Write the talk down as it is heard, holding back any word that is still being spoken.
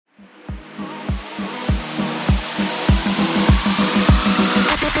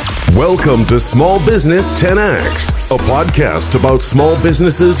Welcome to Small Business 10X, a podcast about small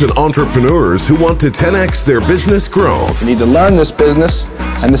businesses and entrepreneurs who want to 10X their business growth. You need to learn this business,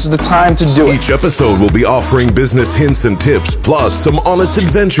 and this is the time to do it. Each episode will be offering business hints and tips, plus some honest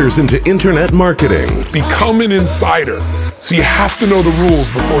adventures into internet marketing. Become an insider, so you have to know the rules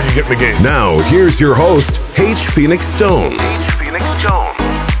before you get in the game. Now, here's your host, H. Phoenix Stones.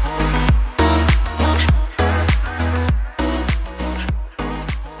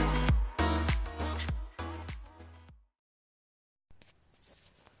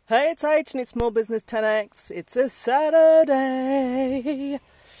 Hey, it's H and it's Small Business 10X. It's a Saturday.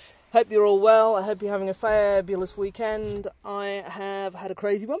 Hope you're all well. I hope you're having a fabulous weekend. I have had a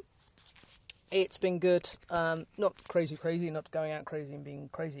crazy one. It's been good. Not crazy, not going out crazy and being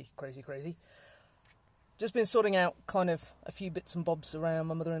crazy. Just been sorting out kind of a few bits and bobs around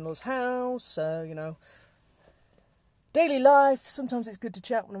my mother-in-law's house. So, daily life. Sometimes it's good to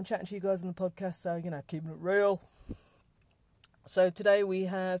chat when I'm chatting to you guys on the podcast. So, keeping it real. So today we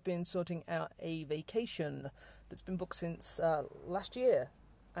have been sorting out a vacation that's been booked since last year.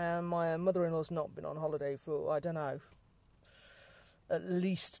 And my mother-in-law's not been on holiday for, at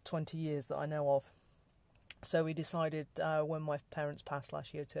least 20 years that I know of. So we decided when my parents passed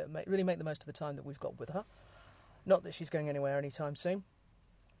last year to really make the most of the time that we've got with her. Not that she's going anywhere anytime soon.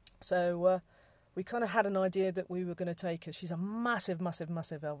 So we kind of had an idea that we were going to take her. She's a massive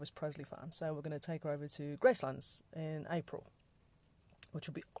Elvis Presley fan. So we're going to take her over to Gracelands in April, which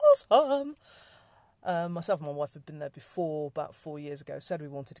would be awesome. Myself and my wife had been there before, about 4 years ago, said we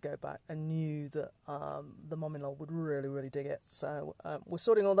wanted to go back and knew that the mum-in-law would really dig it. So we're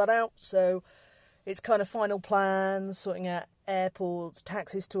sorting all that out. So it's kind of final plans, sorting out airports,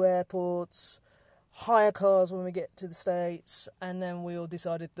 taxis to airports, hire cars when we get to the States, and then we all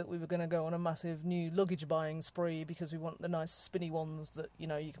decided that we were going to go on a massive new luggage buying spree because we want the nice spinny ones that, you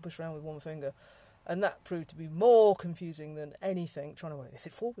can push around with one finger. And that proved to be more confusing than anything. Trying to work, is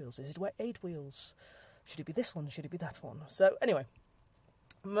it 4 wheels? Is it 8 wheels? Should it be this one? Should it be that one? So anyway,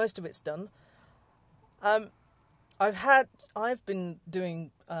 most of it's done. I've been doing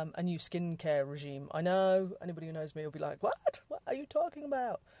a new skincare regime. I know anybody who knows me will be like, "What? What are you talking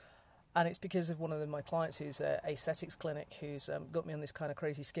about?" And it's because of one of my clients who's a aesthetics clinic who's got me on this kind of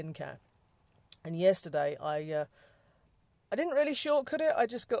crazy skincare. And yesterday I didn't really shortcut it. I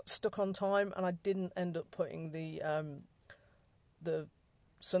just got stuck on time, and I didn't end up putting the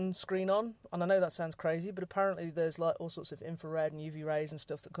sunscreen on. And I know that sounds crazy, but apparently there's like all sorts of infrared and UV rays and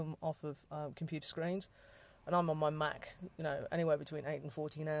stuff that come off of computer screens. And I'm on my Mac, anywhere between 8 and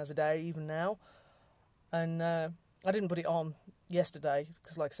 14 hours a day, even now. And I didn't put it on yesterday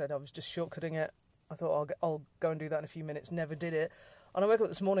because, like I said, I was just shortcutting it. I thought I'll go and do that in a few minutes. Never did it. And I woke up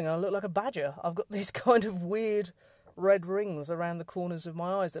this morning and I look like a badger. I've got these kind of weird red rings around the corners of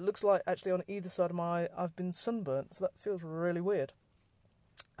my eyes that looks like actually on either side of my eye I've been sunburnt, so that feels really weird.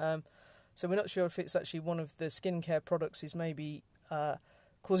 So we're not sure if it's actually one of the skincare products is maybe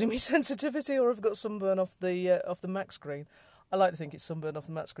causing me sensitivity, or if I've got sunburn off the Mac screen. I like to think it's sunburn off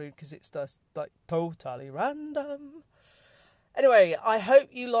the Mac screen because it's just like totally random. Anyway, I hope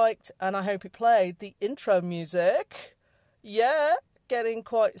you liked and I hope it played the intro music. Yeah. Getting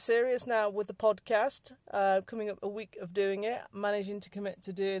quite serious now with the podcast, coming up a week of doing it, managing to commit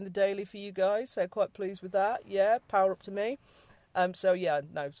to doing the daily for you guys, so quite pleased with that. Yeah, power up to me.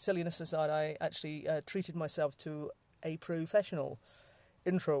 Silliness aside, I actually treated myself to a professional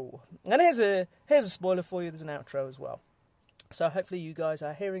intro. And here's a spoiler for you, there's an outro as well. So hopefully you guys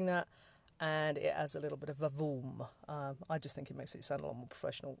are hearing that, and it has a little bit of a boom. I just think it makes it sound a lot more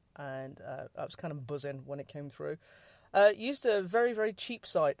professional, and I was kind of buzzing when it came through. Used a very, very cheap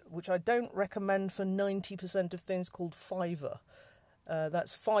site, which I don't recommend for 90% of things, called Fiverr.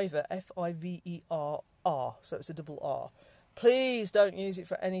 That's Fiverr, Fiverr, so it's a double R. Please don't use it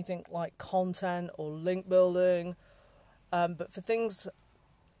for anything like content or link building, but for things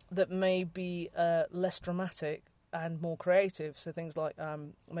that may be less dramatic and more creative, so things like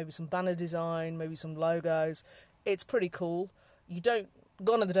maybe some banner design, maybe some logos, it's pretty cool.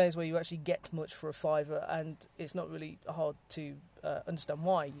 Gone are the days where you actually get much for a Fiverr, and it's not really hard to understand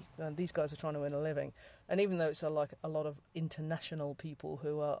why. These guys are trying to earn a living, and even though it's like a lot of international people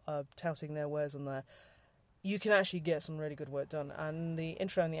who are touting their wares on there, you can actually get some really good work done. And the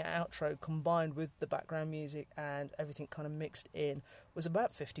intro and the outro combined with the background music and everything kind of mixed in was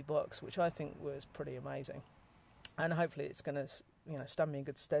about $50, which I think was pretty amazing. And hopefully it's going to stand me in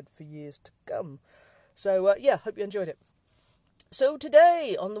good stead for years to come. So hope you enjoyed it. So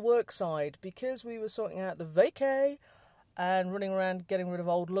today, on the work side, because we were sorting out the vacay and running around getting rid of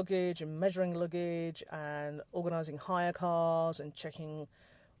old luggage and measuring luggage and organising hire cars and checking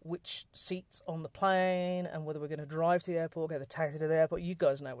which seats on the plane, and whether we're going to drive to the airport, get the taxi to the airport. You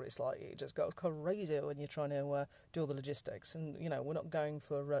guys know what it's like. It just goes crazy when you're trying to do all the logistics. And, we're not going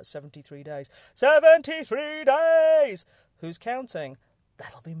for 73 days. 73 days! Who's counting?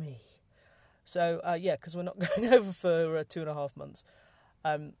 That'll be me. So, because we're not going over for 2.5 months.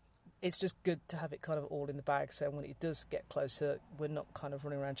 It's just good to have it kind of all in the bag, so when it does get closer, we're not kind of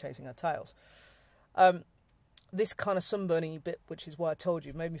running around chasing our tails. This kind of sunburning bit, which is why I told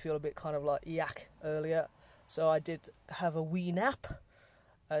you, made me feel a bit kind of like yak earlier. So I did have a wee nap,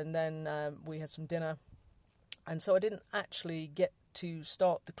 and then we had some dinner. And so I didn't actually get to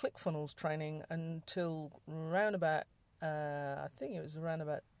start the ClickFunnels training until around about, I think it was around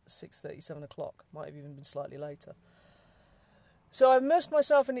about 6:30, 7 o'clock. Might have even been slightly later. So I immersed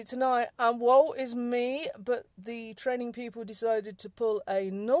myself in it tonight, and woe is me, but the training people decided to pull a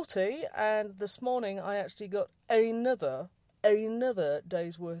naughty, and this morning I actually got another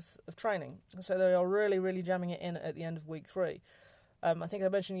day's worth of training. So they are really, really jamming it in at the end of week 3. I think I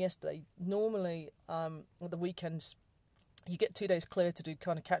mentioned yesterday, normally at the weekends you get 2 days clear to do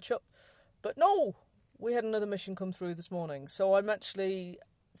kind of catch up, but no, we had another mission come through this morning, so I'm actually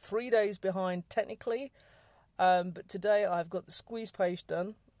 3 days behind technically. But today I've got the squeeze page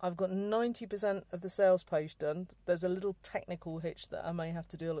done. I've got 90% of the sales page done. There's a little technical hitch that I may have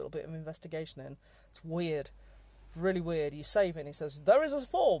to do a little bit of investigation in. It's weird. Really weird. You save it and it says, there is a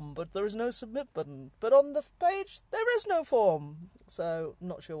form, but there is no submit button. But on the page, there is no form. So,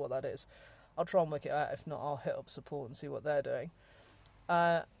 not sure what that is. I'll try and work it out. If not, I'll hit up support and see what they're doing.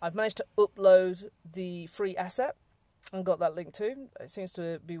 I've managed to upload the free asset and got that link too. It seems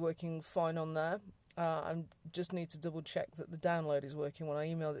to be working fine on there. I just need to double check that the download is working. When I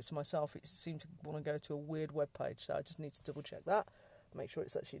emailed it to myself, it seemed to want to go to a weird web page, so I just need to double check that, make sure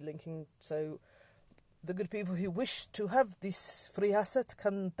it's actually linking, so the good people who wish to have this free asset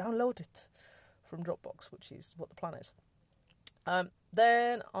can download it from Dropbox, which is what the plan is.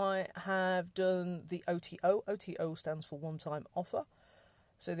 Then I have done the OTO. OTO stands for one-time offer.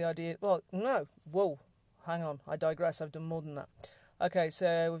 So the idea, hang on, I digress, I've done more than that. Okay,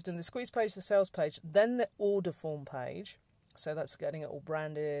 so we've done the squeeze page, the sales page, then the order form page. So that's getting it all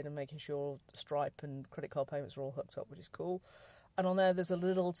branded and making sure Stripe and credit card payments are all hooked up, which is cool. And on there's a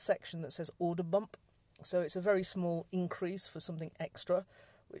little section that says order bump. So it's a very small increase for something extra,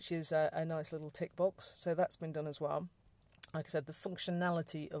 which is a nice little tick box. So that's been done as well. Like I said, the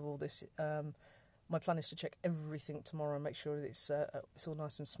functionality of all this, my plan is to check everything tomorrow and make sure that it's all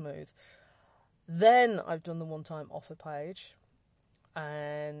nice and smooth. Then I've done the one-time offer page.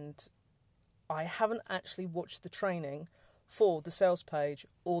 And I haven't actually watched the training for the sales page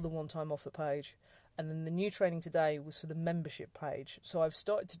or the one-time offer page. And then the new training today was for the membership page. So I've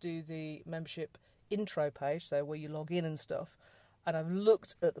started to do the membership intro page, so where you log in and stuff. And I've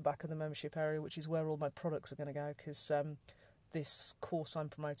looked at the back of the membership area, which is where all my products are going to go, because this course I'm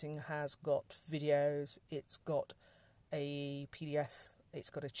promoting has got videos, it's got a PDF, it's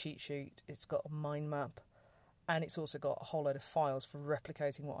got a cheat sheet, it's got a mind map. And it's also got a whole load of files for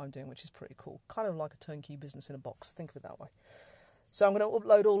replicating what I'm doing, which is pretty cool. Kind of like a turnkey business in a box. Think of it that way. So I'm going to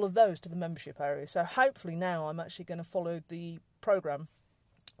upload all of those to the membership area. So hopefully now I'm actually going to follow the program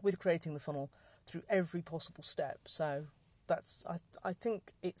with creating the funnel through every possible step. So that's, I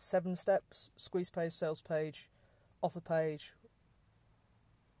think it's 7 steps: squeeze page, sales page, offer page,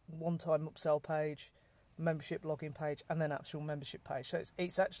 one-time upsell page, membership login page, and then actual membership page. So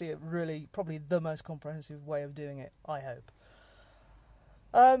it's actually probably the most comprehensive way of doing it, I hope.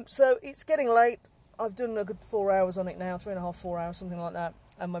 So it's getting late. I've done a good 4 hours on it now, 3.5, 4 hours, something like that,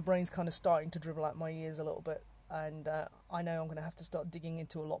 and my brain's kind of starting to dribble out my ears a little bit, and I know I'm going to have to start digging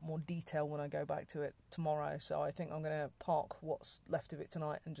into a lot more detail when I go back to it tomorrow, so I think I'm going to park what's left of it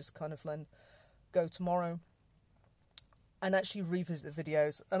tonight and just kind of then go tomorrow and actually revisit the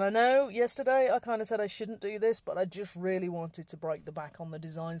videos. And I know yesterday I kind of said I shouldn't do this, but I just really wanted to break the back on the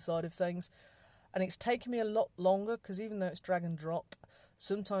design side of things. And it's taken me a lot longer, because even though it's drag and drop,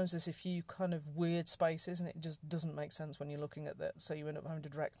 sometimes there's a few kind of weird spaces and it just doesn't make sense when you're looking at that. So you end up having to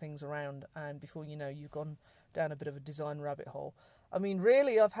drag things around, and before you know, you've gone down a bit of a design rabbit hole. I mean,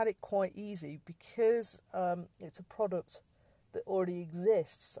 really, I've had it quite easy because it's a product that already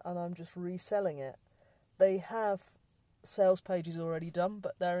exists and I'm just reselling it. They have sales pages already done,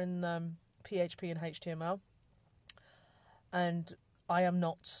 but they're in PHP and HTML, and I am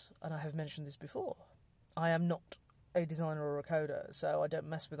not, and I have mentioned this before, I am not a designer or a coder, so I don't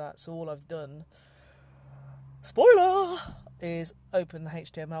mess with that. So all I've done, spoiler, is open the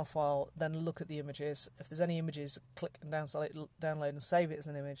HTML file, then look at the images. If there's any images, click and download and save it as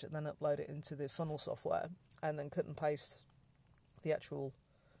an image, and then upload it into the funnel software, and then cut and paste the actual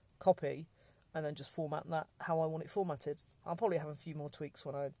copy and then just format that how I want it formatted. I'll probably have a few more tweaks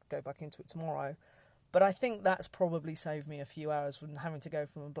when I go back into it tomorrow. But I think that's probably saved me a few hours from having to go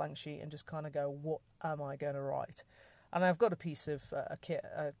from a blank sheet and just kind of go, what am I going to write? And I've got a piece of a kit,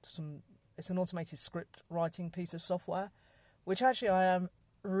 it's an automated script writing piece of software, which actually I am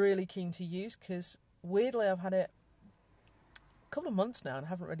really keen to use because weirdly I've had it a couple of months now and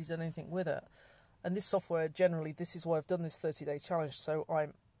haven't really done anything with it. And this software, generally, this is why I've done this 30-day challenge, so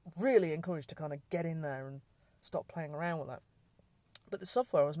I'm really encouraged to kind of get in there and stop playing around with that. But the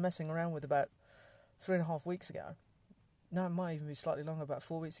software I was messing around with about 3.5 weeks ago. No, it might even be slightly longer, about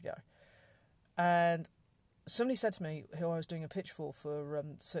 4 weeks ago. And somebody said to me, who I was doing a pitch for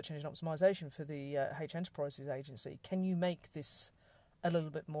search engine optimization for the H Enterprises agency, can you make this a little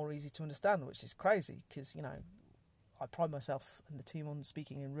bit more easy to understand? Which is crazy because, you know, I pride myself and the team on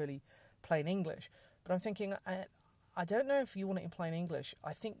speaking in really plain English. But I'm thinking, I don't know if you want it in plain English.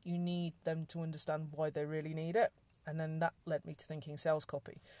 I think you need them to understand why they really need it. And then that led me to thinking sales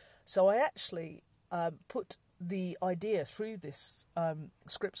copy. So I actually put the idea through this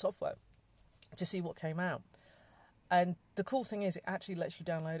script software to see what came out. And the cool thing is it actually lets you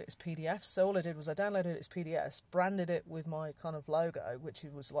download it as PDFs. So all I did was I downloaded it as PDFs, branded it with my kind of logo, which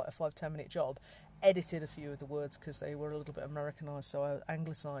was like a 5-10 minute job, edited a few of the words because they were a little bit Americanized, so I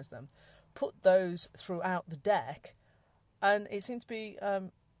anglicised them, put those throughout the deck, and it seemed to be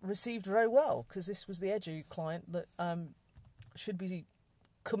received very well because this was the Edu client that should be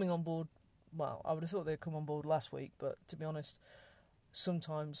coming on board. Well, I would have thought they'd come on board last week, but to be honest,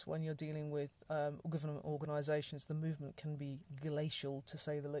 sometimes when you're dealing with government organisations, the movement can be glacial, to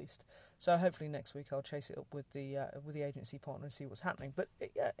say the least. So hopefully next week I'll chase it up with the agency partner and see what's happening. But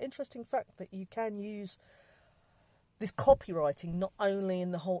interesting fact that you can use this copywriting not only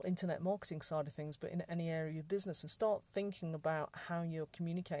in the whole internet marketing side of things, but in any area of business, and start thinking about how you're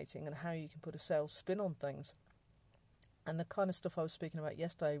communicating and how you can put a sales spin on things. And the kind of stuff I was speaking about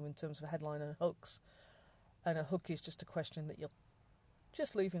yesterday in terms of headline and hooks. And a hook is just a question that you're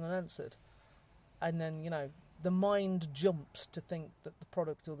just leaving unanswered. And then, you know, the mind jumps to think that the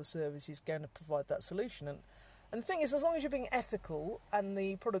product or the service is going to provide that solution. And the thing is, as long as you're being ethical and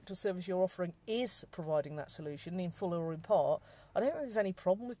the product or service you're offering is providing that solution in full or in part, I don't think there's any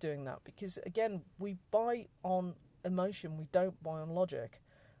problem with doing that. Because, again, we buy on emotion, we don't buy on logic.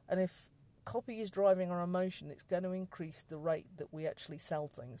 And if copy is driving our emotion, it's going to increase the rate that we actually sell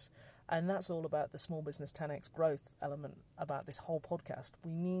things. And that's all about the Small Business 10X growth element about this whole podcast.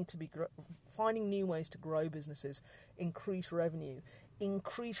 We need to be finding new ways to grow businesses, increase revenue,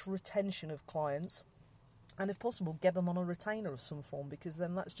 increase retention of clients, and if possible, get them on a retainer of some form, because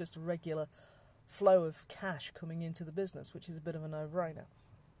then that's just a regular flow of cash coming into the business, which is a bit of a no-brainer.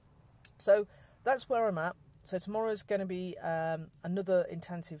 So that's where I'm at. So tomorrow's going to be another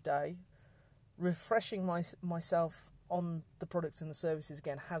intensive day. Refreshing myself on the products and the services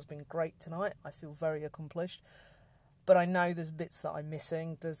again has been great tonight. I feel very accomplished, but I know there's bits that I'm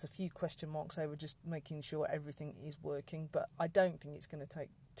missing. There's a few question marks over just making sure everything is working, but I don't think it's going to take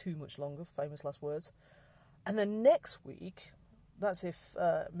too much longer. Famous last words. And then next week, that's if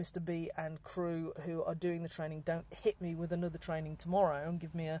Mr. B and crew who are doing the training don't hit me with another training tomorrow and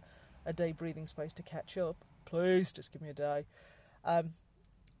give me a day breathing space to catch up. Please just give me a day.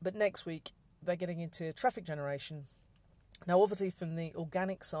 But next week, they're getting into traffic generation. Now, obviously, from the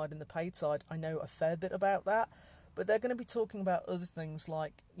organic side and the paid side, I know a fair bit about that, but they're going to be talking about other things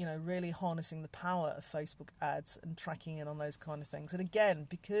like, you know, really harnessing the power of Facebook ads and tracking in on those kind of things. And again,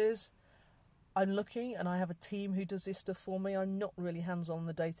 because I'm lucky and I have a team who does this stuff for me, I'm not really hands-on on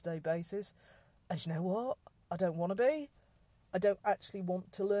a day-to-day basis. And you know what? I don't want to be. I don't actually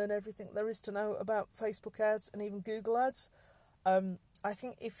want to learn everything there is to know about Facebook ads and even Google ads. I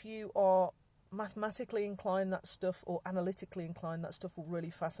think if you are mathematically inclined, that stuff, or analytically inclined, that stuff will really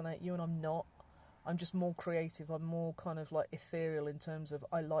fascinate you, and I'm not. I'm just more creative. I'm more kind of like ethereal in terms of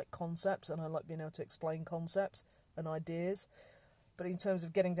I like concepts and I like being able to explain concepts and ideas. But in terms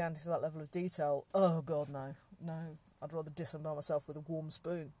of getting down to that level of detail, oh God, no. I'd rather disembowel myself with a warm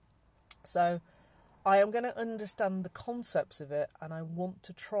spoon. So I am going to understand the concepts of it, and I want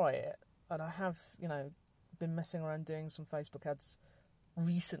to try it. And I have, you know, been messing around doing some Facebook ads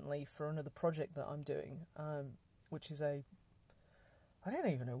recently for another project that I'm doing, which is I don't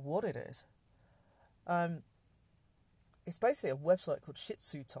even know what it is. It's basically a website called Shih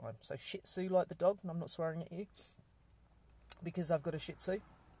Tzu Time. So Shih Tzu like the dog, and I'm not swearing at you because I've got a Shih Tzu.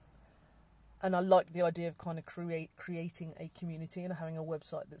 And I like the idea of kind of creating a community and having a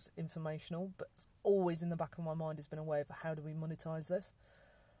website that's informational, but it's always in the back of my mind has been a way of how do we monetize this.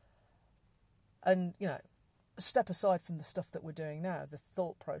 And, you know, step aside from the stuff that we're doing now, the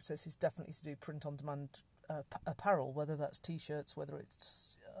thought process is definitely to do print-on-demand apparel, whether that's T-shirts, whether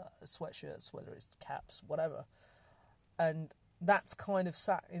it's sweatshirts, whether it's caps, whatever. And that's kind of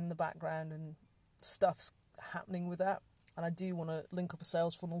sat in the background and stuff's happening with that. And I do want to link up a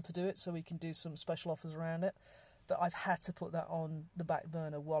sales funnel to do it so we can do some special offers around it. But I've had to put that on the back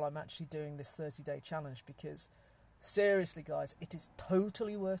burner while I'm actually doing this 30-day challenge, because seriously, guys, it is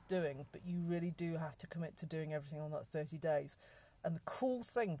totally worth doing, but you really do have to commit to doing everything on that 30 days. And the cool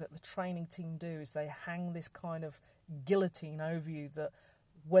thing that the training team do is they hang this kind of guillotine over you that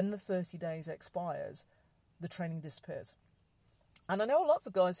when the 30 days expires, the training disappears. And I know a lot of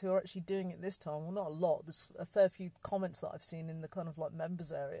the guys who are actually doing it this time, well, not a lot, there's a fair few comments that I've seen in the kind of like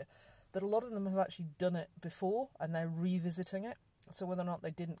members area, that a lot of them have actually done it before and they're revisiting it. So whether or not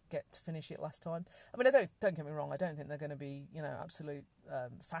they didn't get to finish it last time, I mean, don't get me wrong, I don't think they're going to be, absolute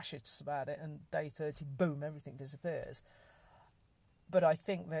fascists about it and day 30, boom, everything disappears. But I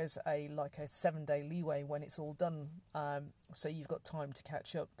think there's a 7-day leeway when it's all done, so you've got time to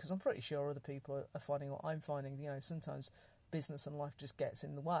catch up, because I'm pretty sure other people are finding what I'm finding. Sometimes business and life just gets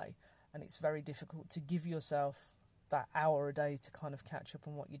in the way, and it's very difficult to give yourself that hour a day to kind of catch up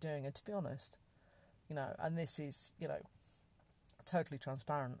on what you're doing. And to be honest, and this is, totally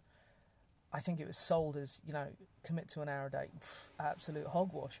transparent, I think it was sold as, commit to an hour a day, absolute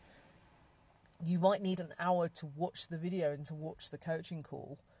hogwash. You might need an hour to watch the video and to watch the coaching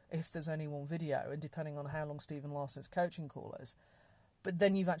call, if there's only one video, and depending on how long Stephen Larson's coaching call is. But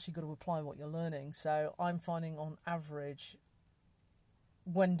then you've actually got to apply what you're learning. So I'm finding on average,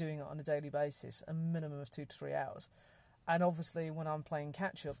 when doing it on a daily basis, a minimum of 2 to 3 hours. And obviously when I'm playing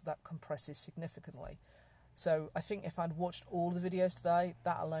catch-up, that compresses significantly. So I think if I'd watched all the videos today,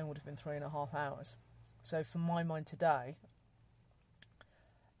 that alone would have been 3.5 hours. So for my mind today,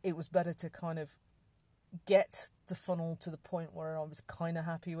 it was better to kind of get the funnel to the point where I was kind of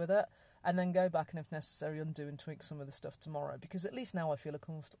happy with it, and then go back and, if necessary, undo and tweak some of the stuff tomorrow, because at least now I feel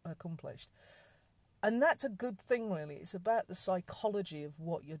accomplished. And that's a good thing, really. It's about the psychology of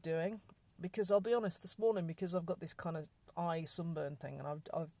what you're doing, because I'll be honest, this morning, because I've got this kind of eye sunburn thing, and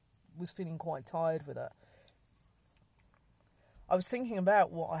I was feeling quite tired with it, I was thinking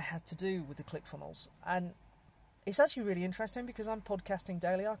about what I had to do with the ClickFunnels, and it's actually really interesting because I'm podcasting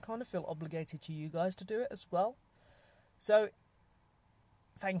daily. I kind of feel obligated to you guys to do it as well. So,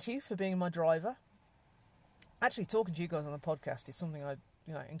 thank you for being my driver. Actually, talking to you guys on the podcast is something I,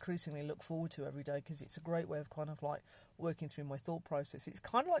 increasingly look forward to every day, because it's a great way of kind of like working through my thought process. It's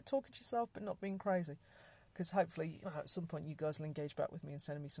kind of like talking to yourself, but not being crazy. Because hopefully, at some point, you guys will engage back with me and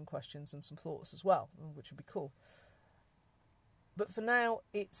send me some questions and some thoughts as well, which would be cool. But for now,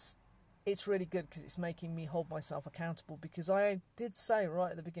 it's really good because it's making me hold myself accountable, because I did say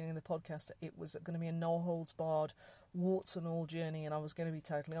right at the beginning of the podcast that it was going to be a no-holds-barred, warts-and-all journey, and I was going to be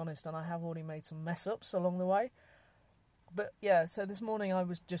totally honest, and I have already made some mess-ups along the way. But yeah, so this morning I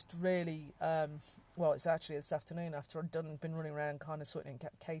was just really, it's actually this afternoon, after I'd been running around kind of sorting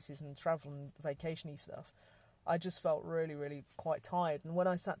cases and travel and vacation-y stuff, I just felt really, really quite tired. And when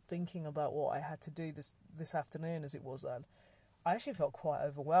I sat thinking about what I had to do this afternoon, as it was then, I actually felt quite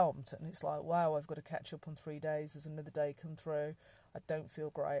overwhelmed, and it's like, wow, I've got to catch up on 3 days, there's another day come through, I don't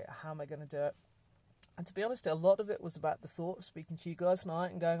feel great, how am I going to do it? And to be honest, a lot of it was about the thought of speaking to you guys tonight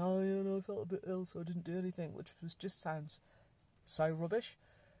and going, I felt a bit ill, so I didn't do anything, which just sounds so rubbish.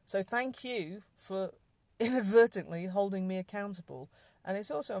 So thank you for inadvertently holding me accountable. And it's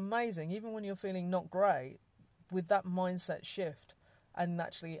also amazing, even when you're feeling not great, with that mindset shift, and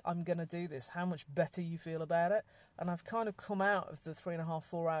actually, I'm going to do this, how much better you feel about it. And I've kind of come out of the 3.5,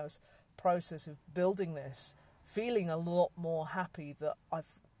 4 hours process of building this, feeling a lot more happy that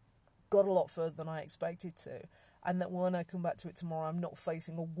I've got a lot further than I expected to. And that when I come back to it tomorrow, I'm not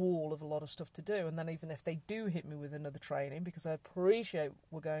facing a wall of a lot of stuff to do. And then even if they do hit me with another training, because I appreciate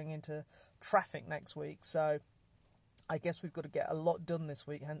we're going into traffic next week, so I guess we've got to get a lot done this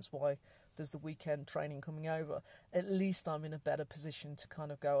week, hence why there's the weekend training coming over. At least I'm in a better position to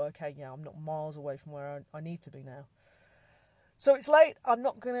kind of go, okay, yeah, I'm not miles away from where I need to be now. So it's late. I'm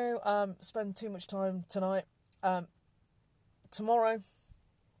not going to spend too much time tonight. Tomorrow,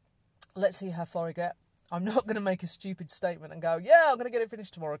 let's see how far I get. I'm not going to make a stupid statement and go, yeah, I'm going to get it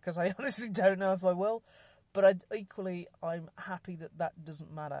finished tomorrow, because I honestly don't know if I will. But I'm happy that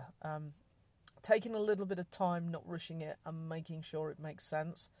doesn't matter. Taking a little bit of time, not rushing it, and making sure it makes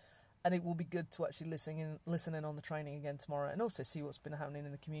sense. And it will be good to actually listen in on the training again tomorrow, and also see what's been happening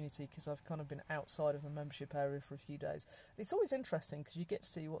in the community, because I've kind of been outside of the membership area for a few days. It's always interesting because you get to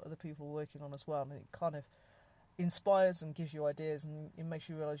see what other people are working on as well, and it kind of inspires and gives you ideas, and it makes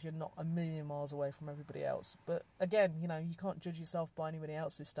you realise you're not a million miles away from everybody else. But again, you know, you can't judge yourself by anybody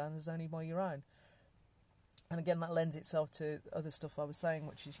else's standards, only by your own. And again, that lends itself to other stuff I was saying,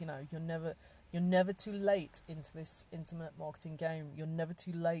 which is, you know, you're never too late into this internet marketing game. You're never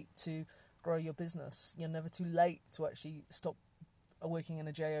too late to grow your business. You're never too late to actually stop working in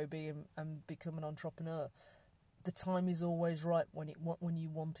a job and become an entrepreneur. The time is always right when you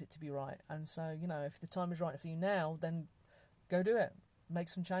want it to be right. And so, you know, if the time is right for you now, then go do it. Make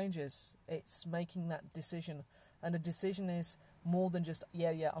some changes. It's making that decision. And a decision is more than just,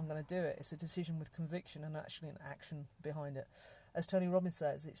 yeah, I'm going to do it. It's a decision with conviction and actually an action behind it. As Tony Robbins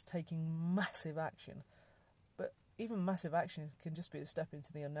says, it's taking massive action. But even massive action can just be a step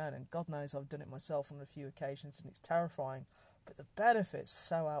into the unknown. And God knows I've done it myself on a few occasions, and it's terrifying. But the benefits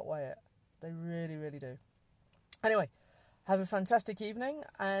so outweigh it. They really, really do. Anyway, have a fantastic evening,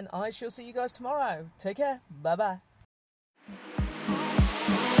 and I shall see you guys tomorrow. Take care. Bye-bye.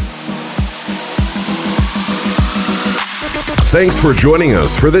 Thanks for joining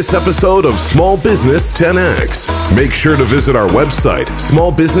us for this episode of Small Business 10X. Make sure to visit our website,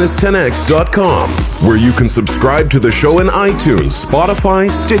 smallbusiness10x.com, where you can subscribe to the show in iTunes, Spotify,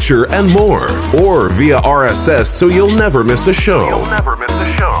 Stitcher, and more, or via RSS so you'll never miss a show.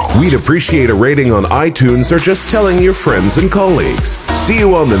 We'd appreciate a rating on iTunes or just telling your friends and colleagues. See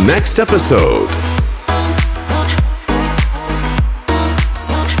you on the next episode.